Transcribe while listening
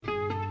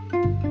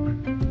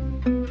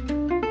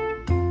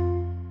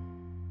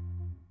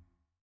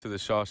the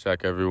Shaw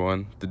Shack,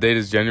 everyone. The date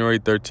is January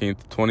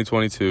 13th,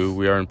 2022.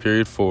 We are in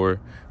period 4.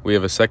 We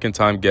have a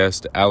second-time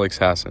guest, Alex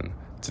Hasson.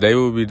 Today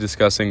we will be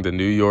discussing the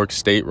New York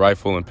State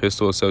Rifle and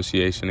Pistol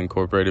Association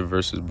Incorporated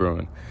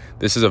v.Bruen.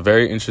 This is a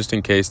very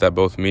interesting case that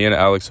both me and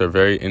Alex are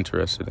very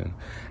interested in.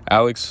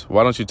 Alex,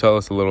 why don't you tell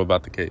us a little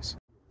about the case?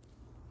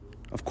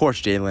 Of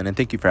course, Jalen, and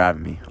thank you for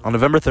having me. On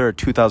November 3rd,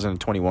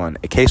 2021,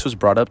 a case was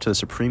brought up to the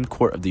Supreme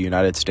Court of the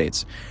United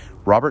States.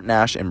 Robert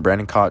Nash and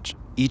Brandon Koch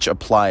each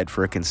applied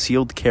for a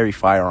concealed carry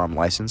firearm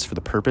license for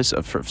the purpose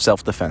of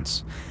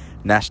self-defense.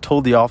 Nash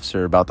told the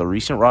officer about the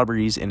recent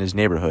robberies in his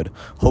neighborhood,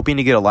 hoping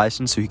to get a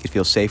license so he could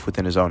feel safe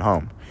within his own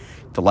home.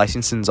 The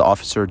licensing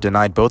officer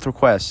denied both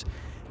requests,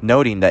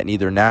 noting that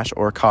neither Nash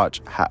or Koch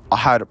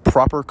had a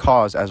proper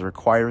cause as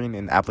requiring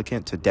an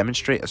applicant to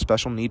demonstrate a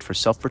special need for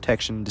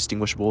self-protection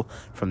distinguishable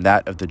from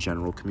that of the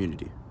general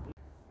community.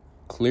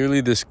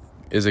 Clearly, this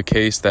is a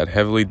case that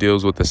heavily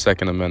deals with the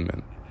Second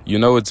Amendment. You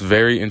know, it's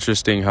very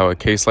interesting how a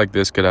case like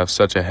this could have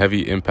such a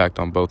heavy impact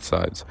on both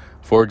sides.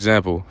 For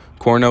example,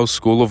 Cornell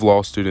School of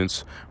Law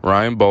students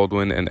Ryan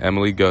Baldwin and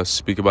Emily Gus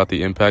speak about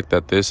the impact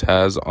that this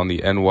has on the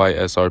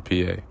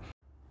NYSRPA.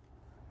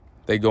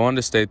 They go on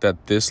to state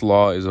that this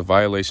law is a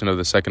violation of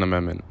the Second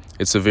Amendment.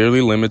 It severely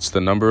limits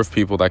the number of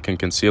people that can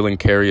conceal and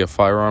carry a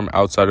firearm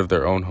outside of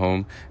their own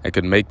home and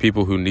could make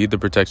people who need the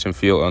protection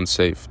feel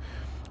unsafe.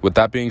 With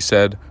that being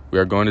said, we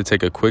are going to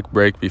take a quick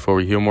break before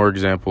we hear more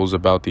examples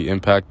about the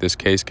impact this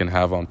case can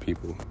have on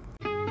people.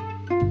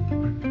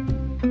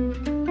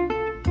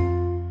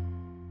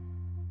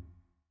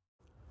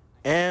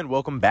 And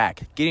welcome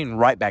back. Getting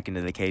right back into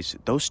the case,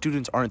 those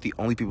students aren't the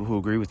only people who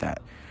agree with that.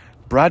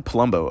 Brad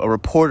Palumbo, a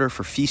reporter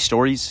for Feast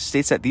Stories,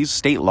 states that these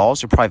state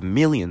laws deprive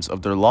millions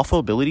of their lawful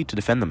ability to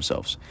defend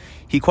themselves.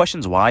 He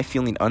questions why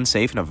feeling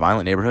unsafe in a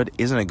violent neighborhood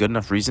isn't a good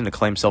enough reason to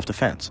claim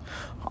self-defense.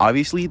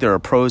 Obviously, there are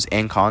pros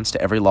and cons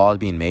to every law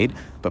being made,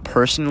 but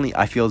personally,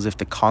 I feel as if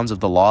the cons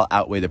of the law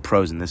outweigh the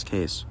pros in this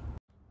case.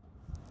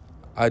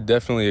 I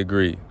definitely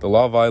agree. The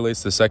law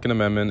violates the Second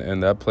Amendment,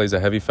 and that plays a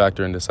heavy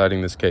factor in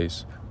deciding this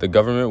case. The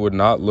government would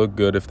not look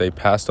good if they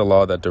passed a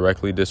law that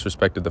directly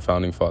disrespected the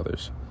Founding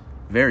Fathers.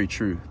 Very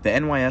true. The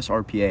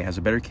NYSRPA has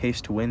a better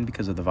case to win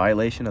because of the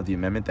violation of the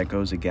amendment that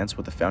goes against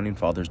what the Founding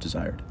Fathers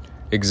desired.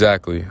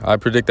 Exactly. I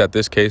predict that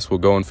this case will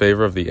go in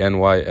favor of the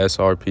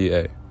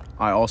NYSRPA.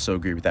 I also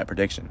agree with that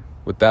prediction.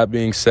 With that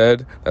being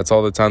said, that's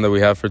all the time that we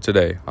have for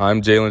today.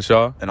 I'm Jalen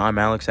Shaw. And I'm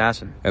Alex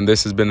Hasson. And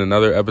this has been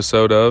another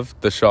episode of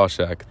The Shaw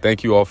Shack.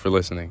 Thank you all for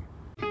listening.